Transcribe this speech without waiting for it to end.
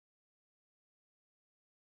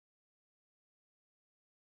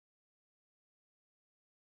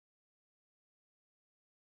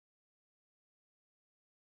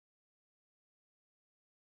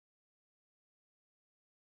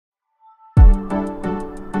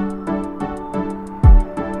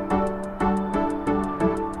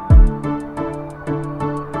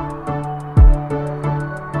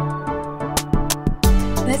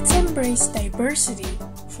diversity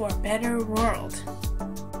for a better world.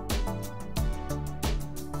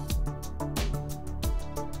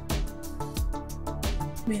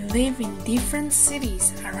 We live in different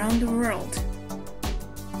cities around the world.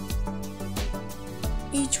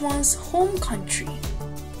 Each one's home country,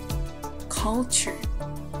 culture,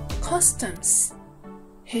 customs,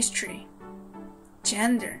 history,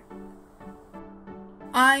 gender,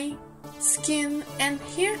 eye, skin, and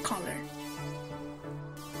hair color,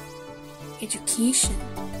 education,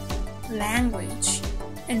 language,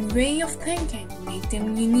 and way of thinking make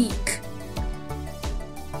them unique.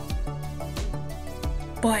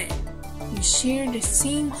 But we share the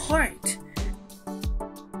same heart,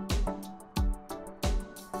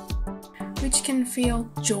 which can feel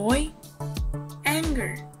joy,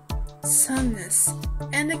 anger, sadness,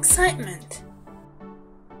 and excitement.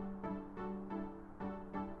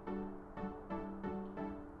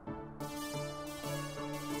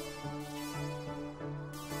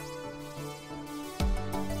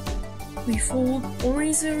 We fold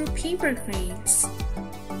orizuru paper cranes,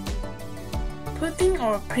 putting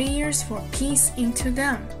our prayers for peace into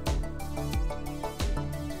them.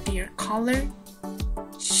 Their color,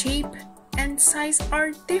 shape, and size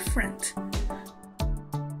are different,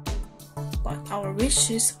 but our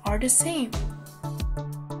wishes are the same.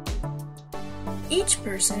 Each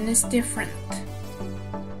person is different,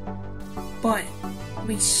 but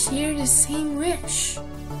we share the same wish.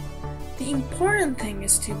 The important thing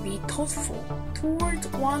is to be thoughtful toward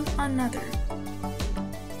one another.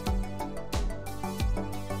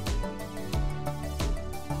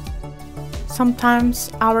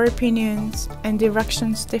 Sometimes our opinions and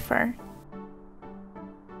directions differ,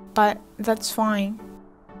 but that's fine.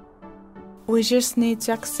 We just need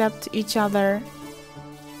to accept each other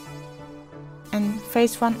and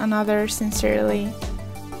face one another sincerely.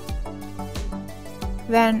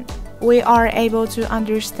 Then we are able to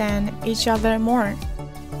understand each other more.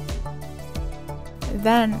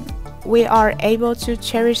 Then we are able to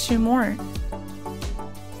cherish you more.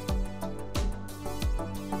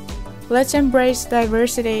 Let's embrace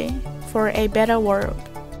diversity for a better world.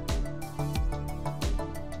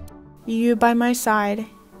 You by my side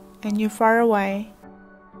and you far away.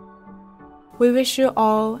 We wish you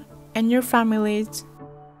all and your families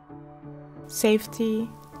safety,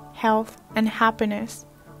 health, and happiness,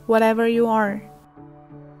 whatever you are.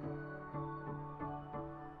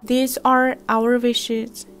 These are our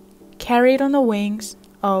wishes carried on the wings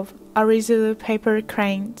of orizuru paper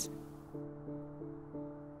cranes.